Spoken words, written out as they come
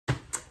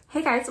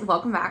Hey guys,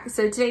 welcome back.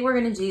 So today we're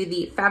gonna do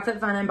the FabFitFun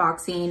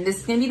unboxing. This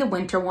is gonna be the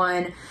winter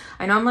one.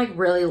 I know I'm like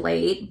really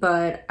late,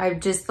 but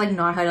I've just like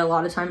not had a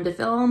lot of time to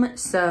film,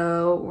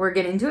 so we're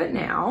getting to it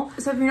now.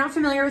 So if you're not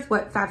familiar with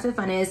what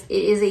FabFitFun is,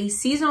 it is a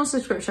seasonal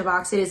subscription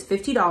box. It is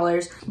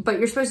 $50, but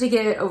you're supposed to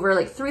get over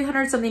like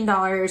 $300 something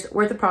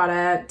worth of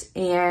product,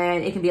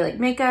 and it can be like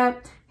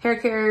makeup, hair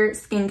care,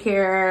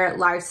 skincare,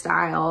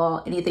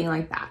 lifestyle, anything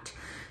like that.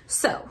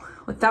 So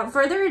without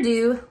further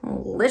ado,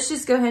 let's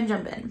just go ahead and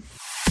jump in.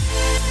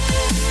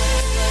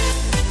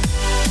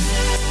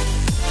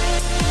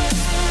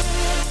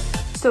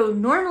 So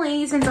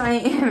normally, since I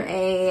am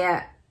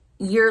a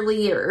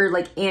yearly or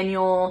like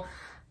annual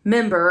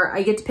member,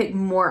 I get to pick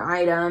more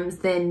items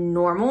than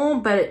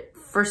normal, but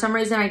for some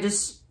reason I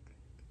just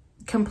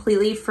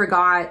completely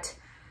forgot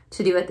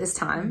to do it this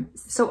time.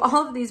 So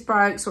all of these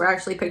products were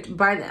actually picked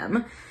by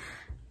them.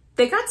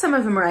 They got some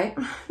of them right.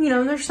 You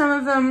know, there's some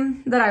of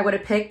them that I would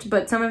have picked,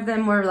 but some of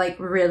them were like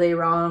really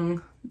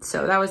wrong.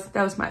 So that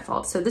was my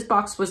fault. So this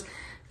box was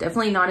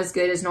definitely not as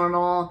good as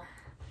normal,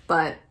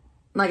 but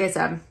like I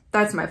said,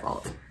 that's my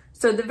fault.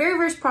 So the very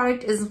first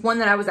product is one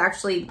that I was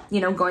actually,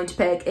 going to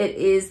pick. It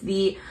is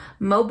the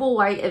Mobile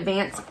White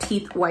Advanced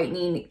Teeth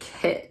Whitening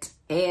Kit.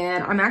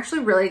 And I'm actually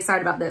really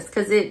excited about this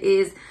because it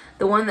is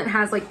the one that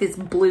has like this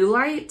blue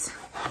light.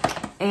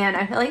 And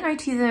I feel like my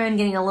teeth have been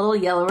getting a little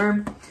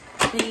yellower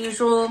than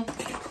usual.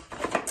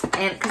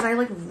 And because I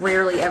like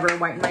rarely ever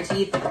whiten my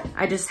teeth,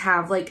 I just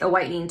have like a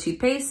whitening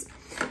toothpaste.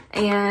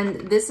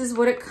 And this is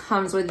what it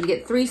comes with. You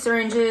get 3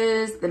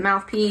 syringes, the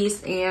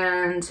mouthpiece,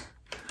 and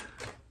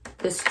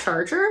this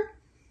charger,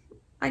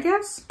 I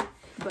guess.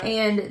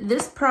 And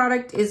this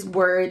product is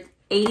worth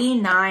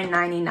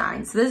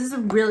 $89.99. So this is a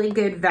really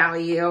good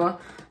value.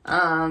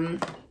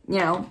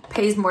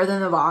 Pays more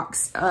than the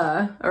box,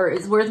 or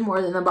is worth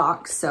more than the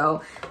box.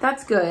 So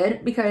that's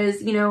good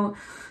because,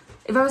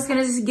 if I was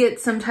gonna just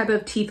get some type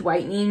of teeth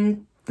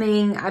whitening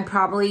thing, I'd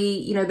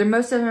probably,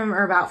 most of them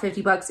are about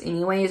 50 bucks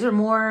anyways or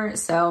more.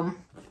 So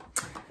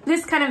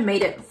this kind of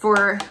made it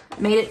for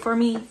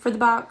me for the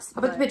box.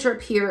 I'll put the picture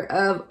up here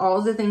of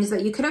all the things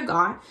that you could have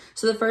got.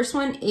 So the first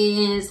one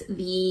is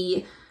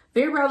the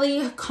Very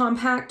Rarely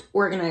Compact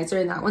Organizer,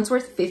 and that one's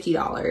worth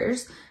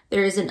 $50.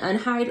 There is an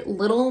Unhide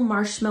Little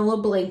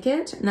Marshmallow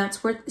Blanket, and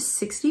that's worth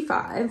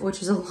 $65,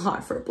 which is a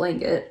lot for a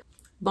blanket.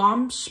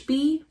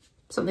 Bombshby,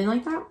 something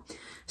like that.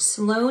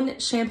 Sloan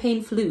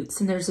Champagne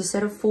Flutes, and there's a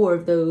set of 4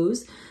 of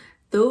those.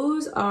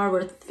 Those are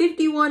worth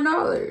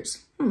 $51.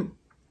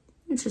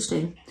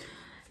 Interesting.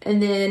 And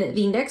then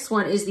the next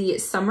one is the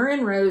Summer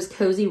and Rose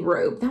Cozy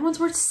Robe. That one's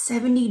worth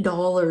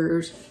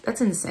 $70. That's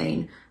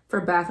insane. For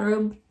a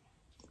bathrobe,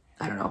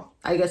 I don't know.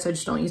 I guess I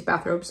just don't use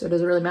bathrobes, so it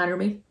doesn't really matter to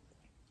me.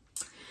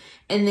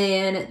 And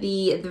then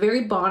the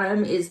very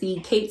bottom is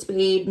the Kate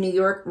Spade New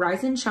York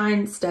Rise and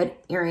Shine Stud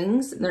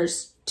Earrings. And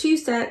there's 2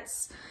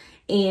 sets,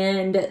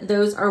 and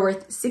those are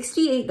worth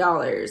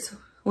 $68,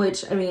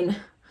 which, I mean,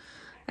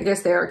 I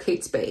guess they are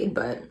Kate Spade,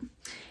 but...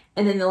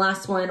 And then the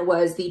last one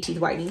was the teeth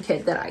whitening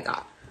kit that I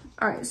got.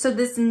 All right, so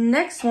this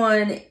next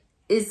one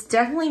is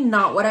definitely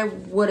not what I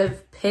would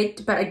have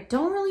picked, but I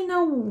don't really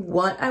know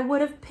what I would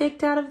have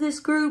picked out of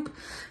this group.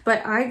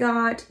 But I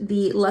got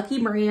the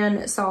Lucky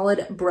Brand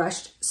Solid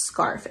Brushed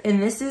Scarf,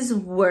 and this is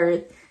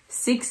worth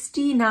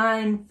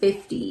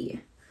 $69.50,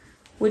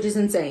 which is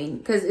insane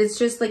because it's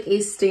just like a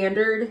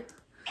standard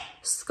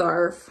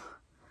scarf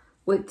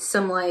with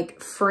some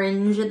like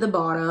fringe at the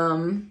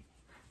bottom.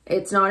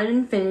 It's not an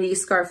infinity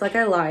scarf like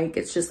I like.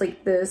 It's just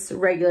like this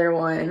regular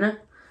one.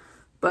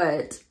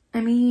 But, I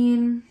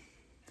mean,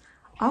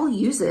 I'll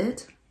use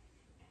it.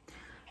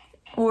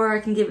 Or I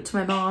can give it to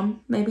my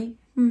mom, maybe.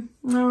 I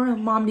don't know.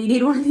 Mom, do you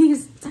need one of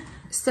these?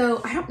 So,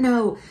 I don't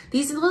know.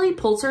 These Lily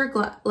Pulsar,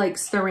 like,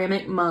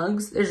 ceramic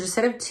mugs. There's a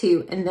set of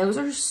 2, and those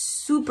are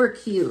super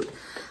cute.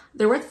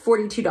 They're worth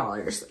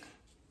 $42.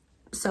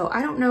 So,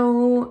 I don't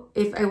know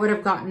if I would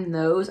have gotten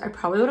those. I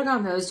probably would have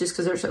gotten those just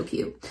because they're so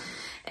cute.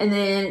 And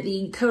then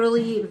the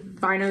Caudalie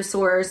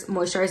Vinosource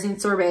Moisturizing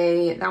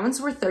Sorbet. That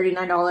one's worth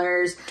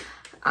 $39.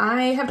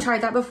 I have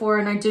tried that before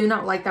and I do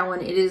not like that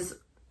one. It's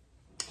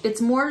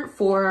more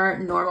for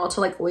normal to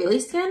like oily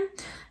skin,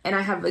 and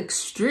I have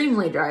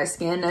extremely dry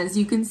skin, as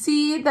you can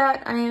see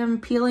that I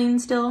am peeling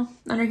still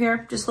under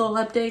here. Just a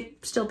little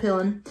update, still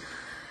peeling.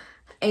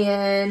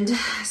 And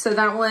so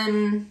that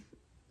one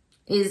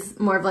is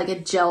more of like a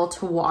gel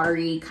to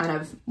watery kind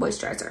of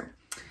moisturizer.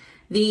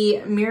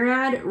 The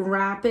Murad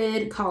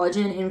Rapid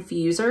Collagen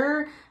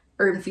Infusion,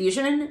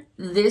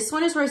 this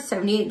one is worth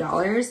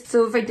 $78.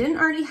 So if I didn't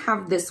already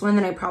have this one,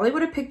 then I probably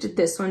would have picked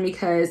this one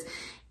because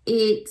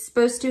it's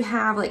supposed to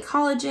have like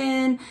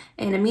collagen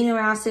and amino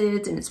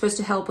acids, and it's supposed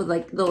to help with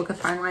like the look of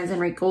fine lines and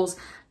wrinkles.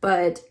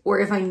 Or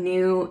if I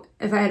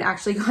had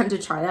actually gotten to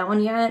try that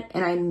one yet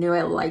and I knew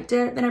I liked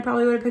it, then I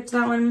probably would have picked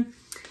that one.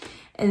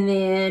 And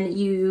then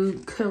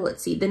you could,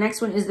 let's see, the next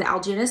one is the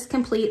Algenist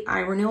Complete Eye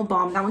Renewal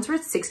Balm. That one's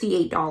worth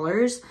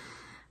 $68.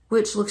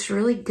 Which looks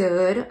really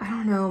good. I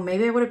don't know,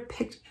 maybe I would have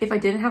picked, if I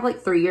didn't have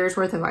like 3 years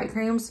worth of eye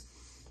creams,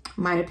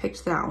 might have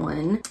picked that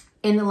one.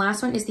 And the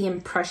last one is the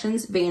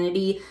Impressions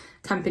Vanity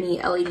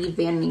Company LED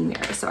Vanity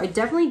Mirror. So I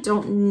definitely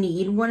don't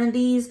need one of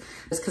these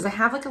because I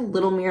have like a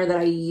little mirror that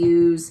I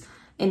use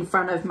in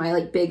front of my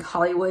like big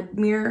Hollywood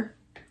mirror,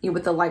 you know,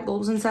 with the light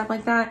bulbs and stuff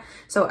like that.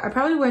 So I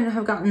probably wouldn't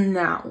have gotten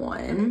that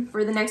one.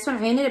 For the next one,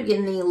 I ended up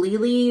getting the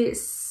Lily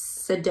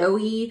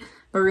Sadoe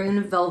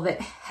Maroon Velvet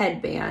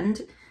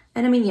Headband.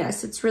 And I mean,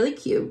 yes, it's really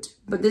cute,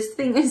 but this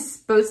thing is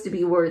supposed to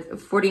be worth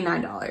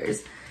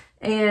 $49.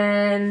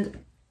 And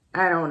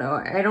I don't know.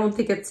 I don't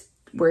think it's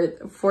worth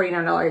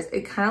 $49.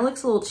 It kind of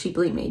looks a little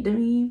cheaply made to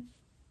me.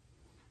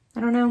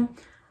 I don't know.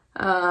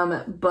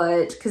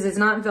 But because it's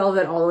not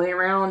velvet all the way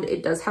around,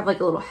 it does have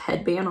like a little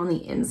headband on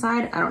the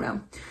inside. I don't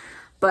know.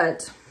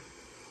 But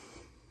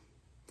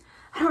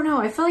I don't know.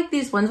 I feel like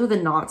these ones with the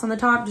knots on the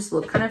top just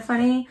look kind of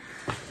funny.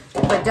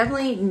 But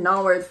definitely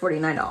not worth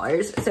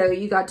 $49. So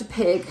you got to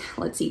pick,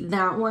 let's see,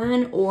 that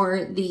one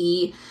or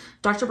the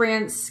Dr.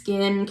 Brandt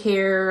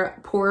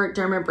Skincare Pore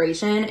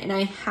Dermabrasion. And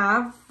I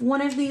have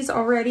one of these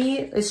already.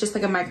 It's just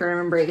like a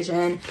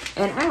microdermabrasion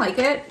and I like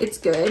it. It's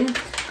good.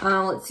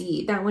 Let's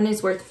see, that one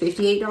is worth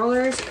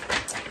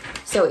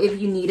 $58. So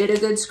if you needed a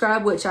good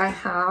scrub, which I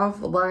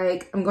have,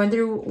 like I'm going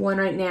through one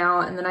right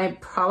now, and then I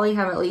probably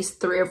have at least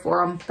 3 or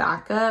 4 on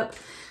backup.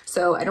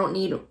 So I don't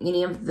need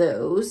any of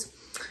those.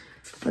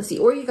 Let's see,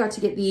 or you got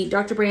to get the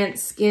Dr. Brandt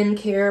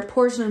Skincare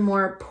Portion and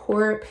More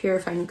Pore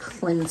Purifying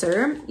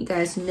Cleanser. You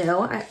guys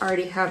know I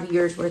already have a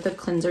year's worth of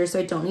cleanser, so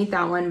I don't need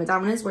that one, but that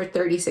one is worth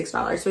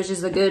 $36, which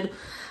is a good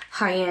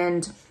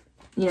high-end,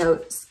 you know,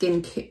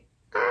 skincare,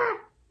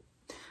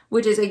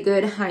 which is a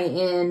good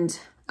high-end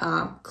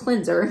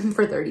cleanser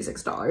for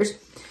 $36.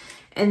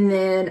 And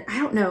then, I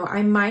don't know,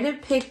 I might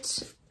have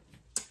picked,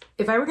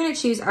 if I were going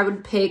to choose, I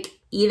would pick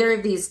either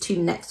of these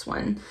two next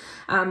one.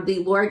 The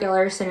Laura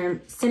Geller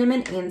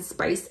Cinnamon and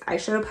Spice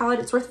Eyeshadow Palette.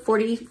 It's worth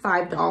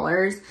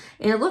 $45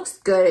 and it looks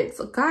good.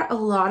 It's got a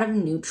lot of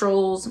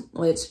neutrals,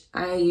 which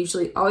I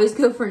usually always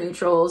go for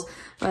neutrals,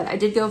 but I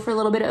did go for a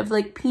little bit of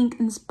like pink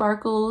and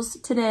sparkles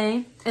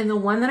today. And the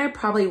one that I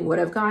probably would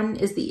have gotten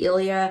is the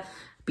Ilia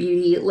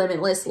Beauty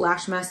Limitless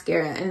Lash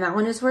Mascara, and that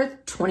one is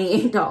worth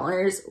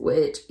 $28,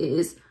 which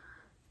is,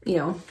 you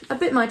know, a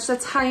bit much.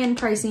 That's high-end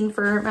pricing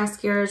for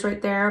mascaras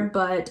right there,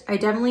 but I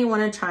definitely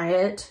want to try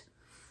it,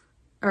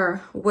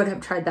 or would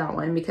have tried that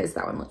one because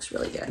that one looks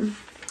really good.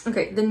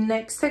 Okay, the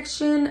next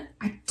section,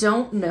 I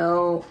don't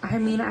know. I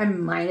mean, I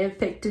might have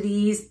picked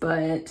these,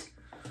 but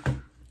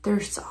they're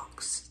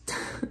socks.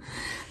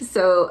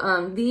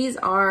 So these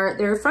are,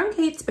 they're from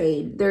Kate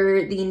Spade.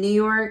 They're the New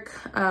York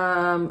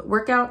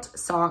workout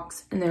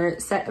socks, and they're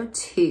a set of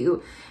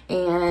 2.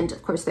 And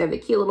of course they have a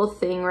cute little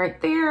thing right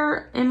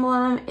there,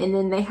 emblem, and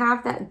then they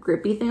have that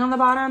grippy thing on the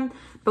bottom.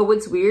 But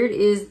what's weird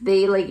is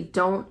they like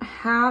don't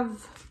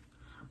have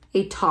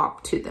a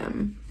top to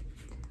them.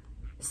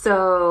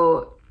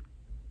 So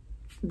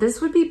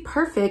this would be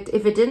perfect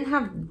if it didn't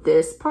have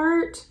this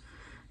part.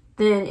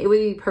 Then it would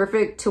be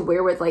perfect to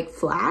wear with like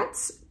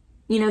flats,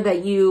 you know,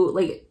 that you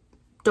like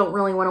don't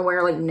really want to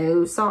wear like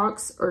no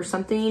socks or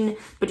something,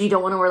 but you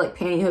don't want to wear like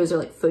pantyhose or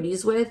like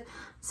footies with.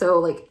 So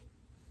like,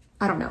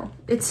 I don't know.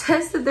 It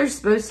says that they're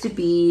supposed to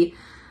be,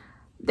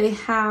 they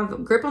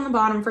have grip on the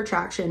bottom for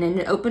traction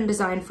and an open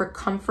design for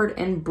comfort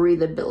and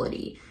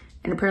breathability.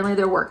 And apparently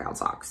they're workout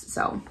socks.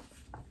 So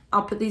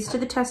I'll put these to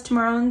the test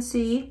tomorrow and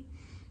see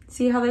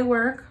how they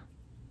work.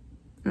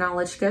 And I'll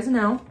let you guys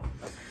know.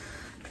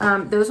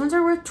 Those ones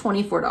are worth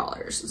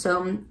 $24.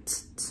 So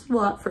it's a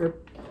lot for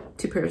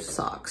 2 pairs of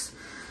socks.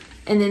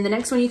 And then the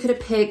next one you could have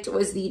picked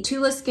was the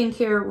Tula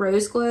Skincare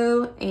Rose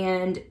Glow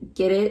and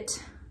Get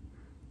It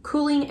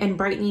Cooling and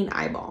Brightening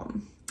Eye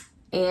Balm.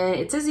 And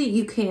it says that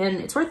you can,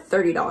 it's worth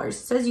 $30. It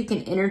says you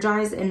can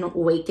energize and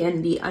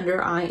awaken the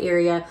under eye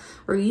area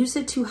or use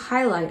it to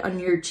highlight on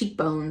your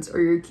cheekbones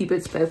or your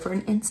cupid's bow for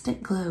an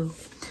instant glow.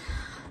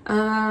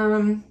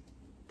 I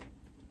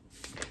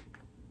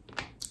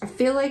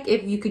feel like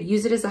if you could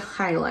use it as a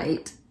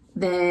highlight,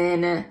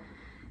 then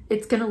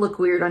it's gonna look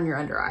weird on your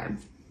under eye.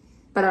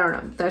 But I don't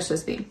know, that's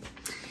just me.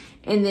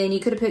 And then you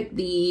could have picked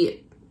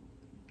the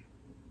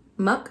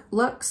Muck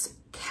Luxe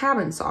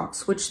Cabin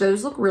Socks, which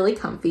those look really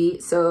comfy.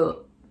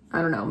 So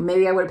I don't know,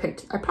 maybe I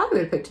probably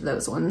would have picked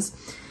those ones.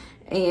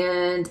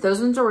 And those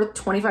ones are worth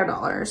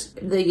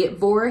 $25. The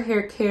Vora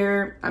Hair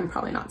Care, I'm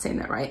probably not saying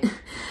that right,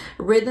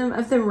 Rhythm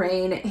of the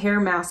Rain Hair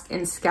Mask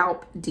and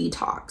Scalp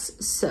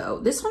Detox. So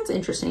this one's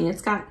interesting.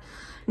 It's got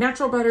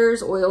natural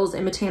butters, oils,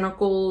 and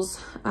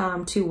botanicals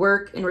to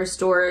work and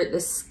restore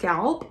the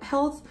scalp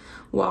health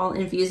while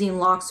infusing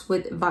locks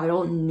with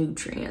vital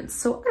nutrients.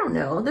 So I don't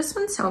know, this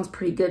one sounds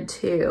pretty good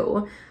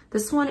too.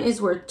 This one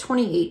is worth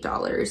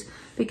 $28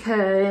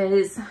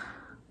 because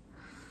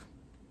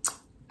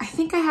I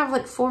think I have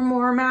like 4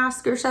 more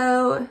masks or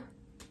so.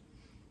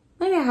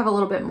 Maybe I have a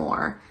little bit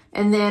more,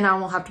 and then I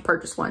will have to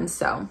purchase one,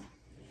 so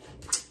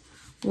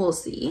we'll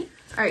see.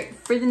 All right,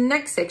 for the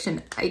next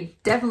section, I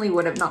definitely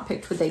would have not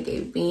picked what they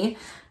gave me.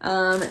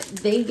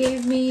 They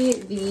gave me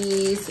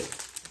these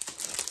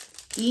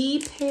a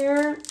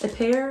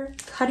pair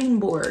cutting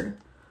board,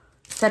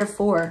 set of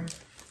 4.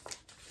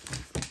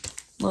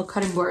 Little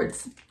cutting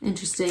boards.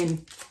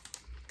 Interesting.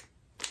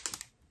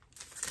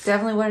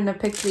 Definitely wouldn't have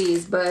picked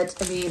these, but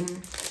I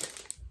mean,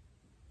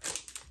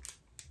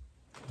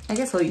 I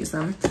guess I'll use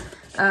them.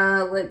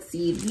 Let's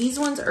see. These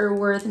ones are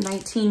worth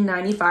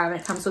 $19.95 and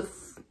it comes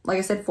with, like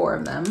I said, 4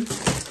 of them.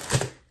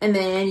 And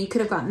then you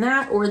could have gotten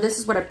that, or this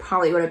is what I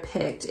probably would have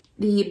picked.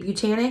 The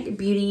Botanic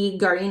Beauty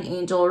Guardian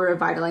Angel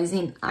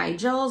Revitalizing Eye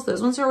Gels.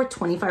 Those ones are worth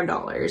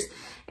 $25.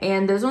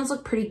 And those ones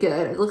look pretty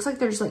good. It looks like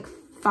there's like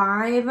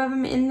 5 of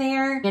them in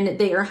there. And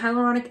they are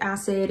hyaluronic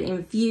acid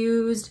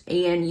infused.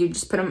 And you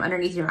just put them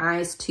underneath your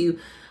eyes to,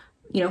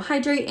 you know,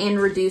 hydrate and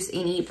reduce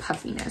any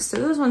puffiness. So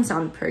those ones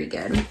sound pretty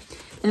good.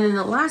 And then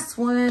the last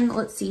one,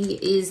 let's see,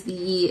 is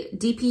the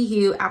DP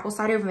Hue Apple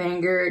Cider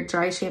Vinegar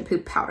Dry Shampoo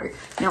Powder.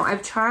 Now,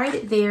 I've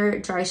tried their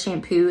dry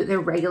shampoo,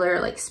 their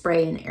regular like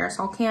spray and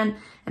aerosol can,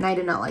 and I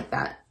did not like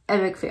that.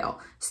 Epic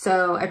fail.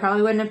 So I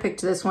probably wouldn't have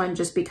picked this one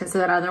just because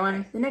of that other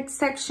one. The next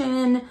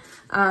section,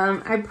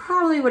 I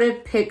probably would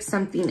have picked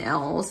something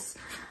else.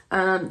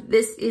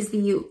 This is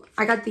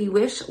I got the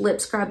Wish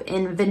Lip Scrub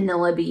in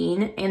Vanilla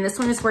Bean, and this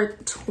one is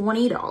worth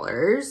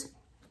 $20.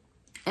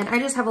 And I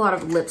just have a lot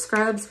of lip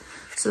scrubs,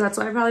 so that's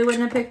why I probably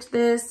wouldn't have picked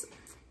this.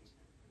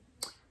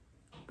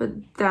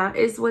 But that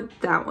is what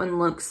that one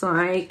looks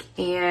like.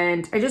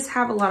 And I just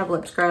have a lot of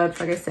lip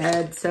scrubs, like I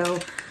said. So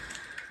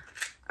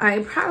I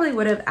probably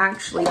would have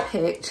actually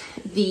picked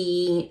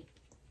the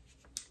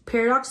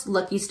Paradox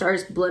Lucky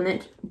Stars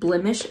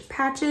Blemish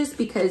Patches,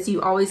 because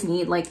you always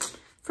need, like,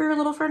 for your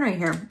little friend right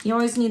here, you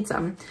always need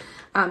some.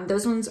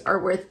 Those ones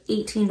are worth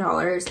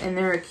 $18 and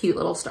they're cute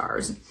little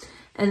stars.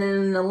 And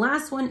then the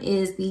last one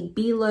is the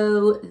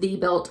Below the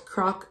Belt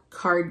Croc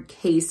Card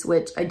Case,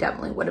 which I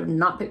definitely would have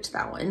not picked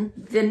that one.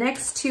 The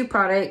next 2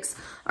 products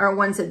are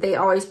ones that they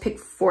always pick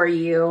for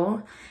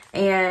you.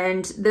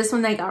 And this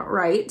one they got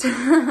right.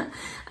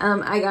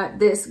 I got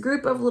this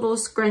group of little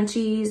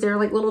scrunchies. They're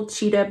like little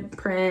cheetah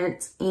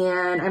prints.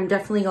 And I'm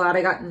definitely glad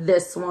I got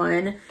this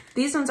one.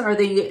 These ones are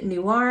the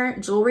Noir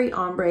Jewelry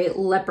Ombre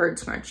Leopard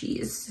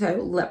Scrunchies. So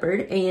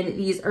leopard. And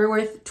these are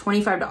worth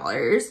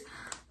 $25.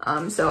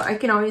 So I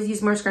can always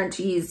use more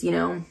scrunchies, you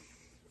know.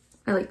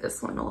 I like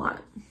this one a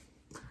lot.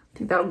 I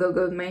think that'll go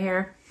good with my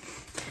hair.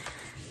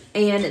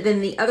 And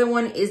then the other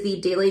one is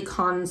the Daily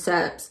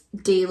Concepts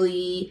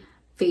Daily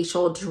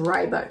Facial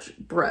Dry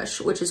Brush,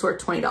 which is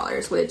worth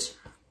 $20, which,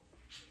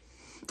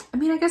 I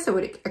mean, I guess I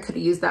could have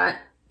used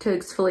that to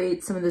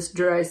exfoliate some of this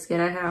dry skin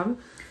I have. All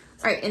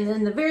right, and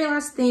then the very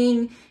last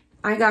thing,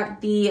 I got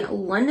the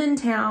London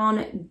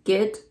Town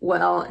Get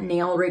Well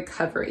Nail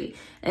Recovery.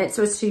 And it's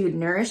supposed to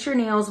nourish your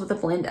nails with a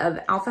blend of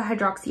alpha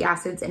hydroxy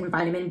acids and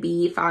vitamin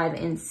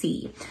B5 and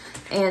C.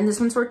 And this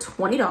one's for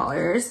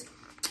 $20.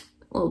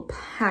 Little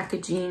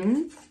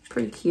packaging,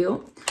 pretty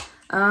cute.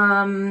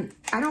 I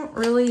don't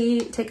really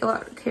take a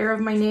lot of care of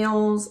my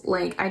nails.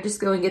 Like, I just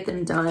go and get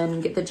them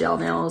done, get the gel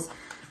nails.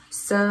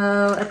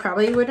 So I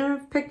probably wouldn't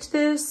have picked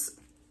this.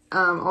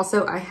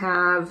 Also, I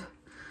have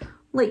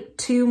like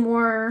 2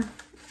 more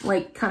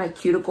like kind of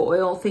cuticle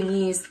oil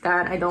thingies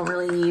that I don't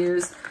really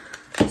use.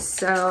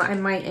 So I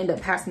might end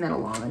up passing that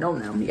along. I don't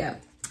know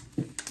yet.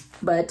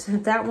 But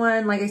that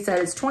one, like I said,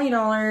 is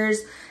 $20.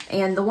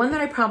 And the one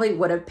that I probably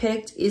would have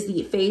picked is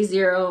the Phase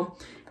Zero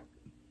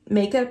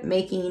Makeup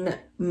Making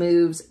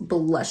Moves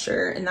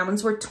Blusher. And that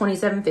one's worth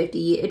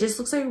 $27.50. It just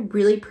looks like a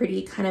really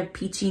pretty kind of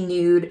peachy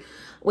nude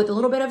with a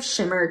little bit of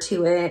shimmer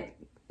to it.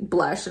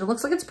 Blush, and it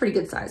looks like it's pretty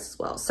good size as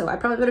well. So I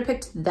probably would have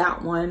picked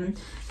that one.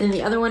 And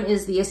the other one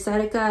is the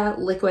Aesthetica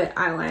Liquid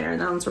Eyeliner,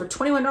 and that one's worth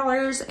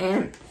 $21.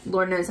 And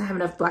Lord knows I have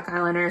enough black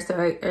eyeliner, so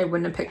I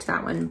wouldn't have picked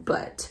that one,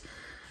 but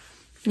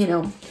you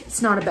know,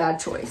 it's not a bad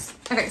choice.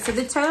 Okay, so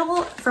the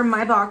total for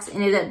my box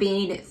ended up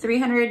being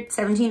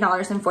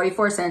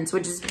 $317.44,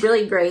 which is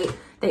really great.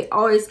 They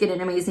always get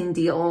an amazing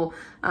deal.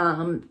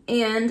 And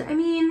I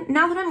mean,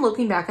 now that I'm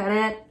looking back at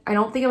it, I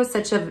don't think it was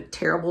such a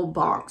terrible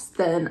box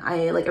than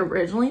I like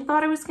originally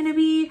thought it was gonna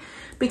be,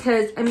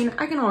 because I mean,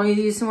 I can always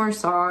use some more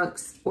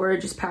socks or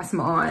just pass them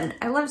on.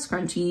 I love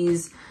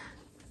scrunchies.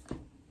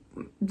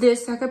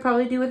 This I could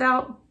probably do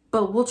without,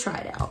 but we'll try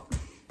it out.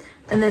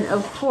 And then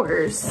of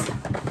course,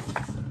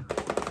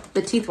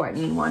 the teeth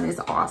whitening one is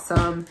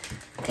awesome.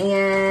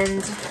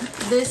 And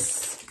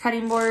this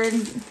cutting board,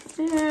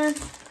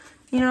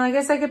 you know, I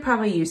guess I could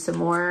probably use some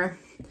more.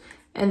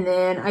 And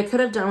then I could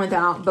have done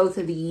without both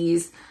of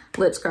these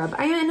lip scrub.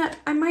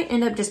 I might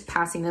end up just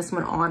passing this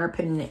one on or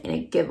putting it in a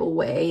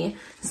giveaway,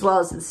 as well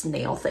as this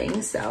nail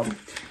thing. So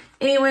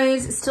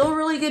anyways, still a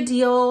really good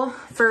deal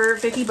for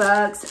 50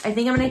 bucks. I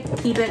think I'm gonna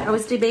keep it. I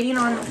was debating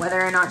on whether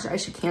or not I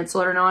should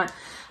cancel it or not,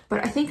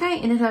 but I think I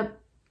ended up,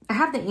 I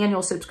have the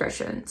annual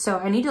subscription, so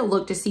I need to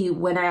look to see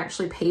when I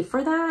actually pay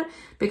for that,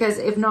 because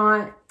if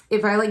not,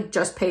 if I like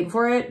just paid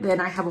for it,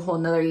 then I have a whole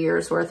nother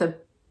year's worth of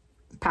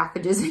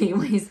packages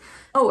anyways.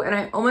 Oh, and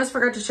I almost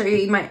forgot to show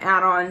you my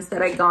add-ons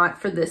that I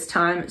got for this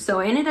time.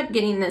 So I ended up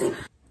getting this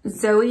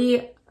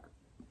Zoe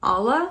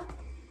Alla,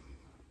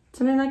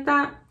 something like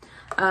that.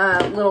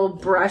 little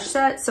brush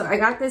set. So I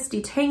got this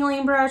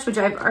detangling brush, which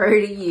I've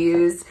already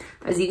used,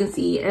 as you can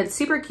see, and it's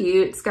super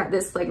cute. It's got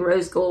this like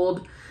rose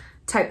gold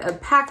type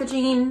of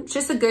packaging. It's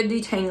just a good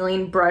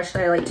detangling brush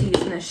that I like to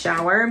use in the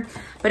shower.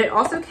 But it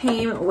also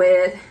came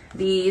with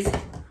these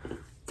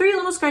 3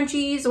 little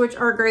scrunchies, which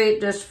are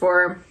great just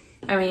for,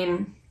 I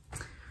mean,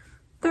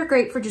 they're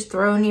great for just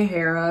throwing your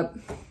hair up.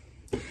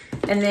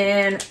 And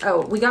then,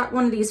 oh, we got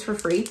one of these for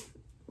free,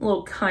 a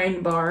little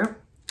Kind bar.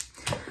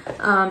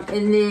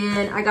 And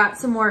then I got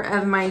some more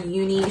of my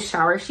uni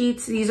shower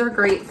sheets. These are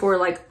great for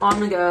like on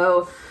the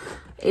go.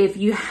 If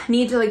you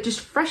need to like just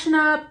freshen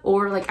up,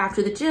 or like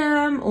after the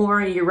gym,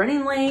 or you're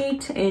running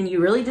late and you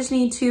really just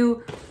need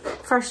to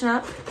freshen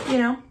up, you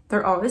know,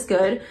 they're always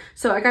good.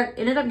 So I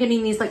ended up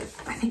getting these like,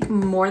 I think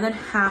more than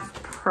half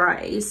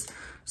price.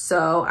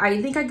 So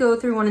I think I go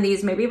through one of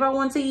these maybe about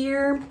once a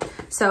year.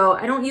 So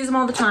I don't use them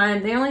all the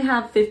time. They only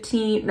have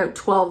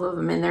 12 of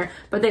them in there,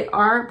 but they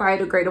are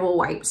biodegradable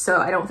wipes. So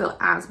I don't feel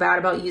as bad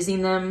about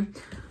using them.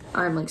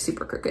 I'm like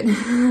super crooked,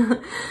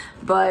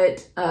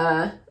 but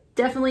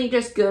definitely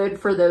just good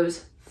for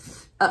those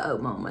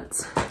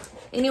moments.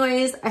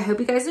 Anyways, I hope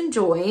you guys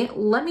enjoy.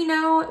 Let me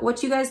know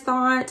what you guys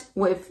thought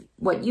with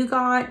what you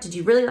got. Did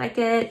you really like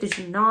it? Did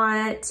you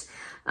not?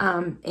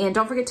 And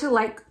don't forget to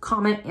like,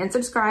 comment, and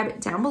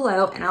subscribe down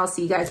below, and I'll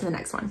see you guys in the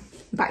next one.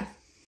 Bye.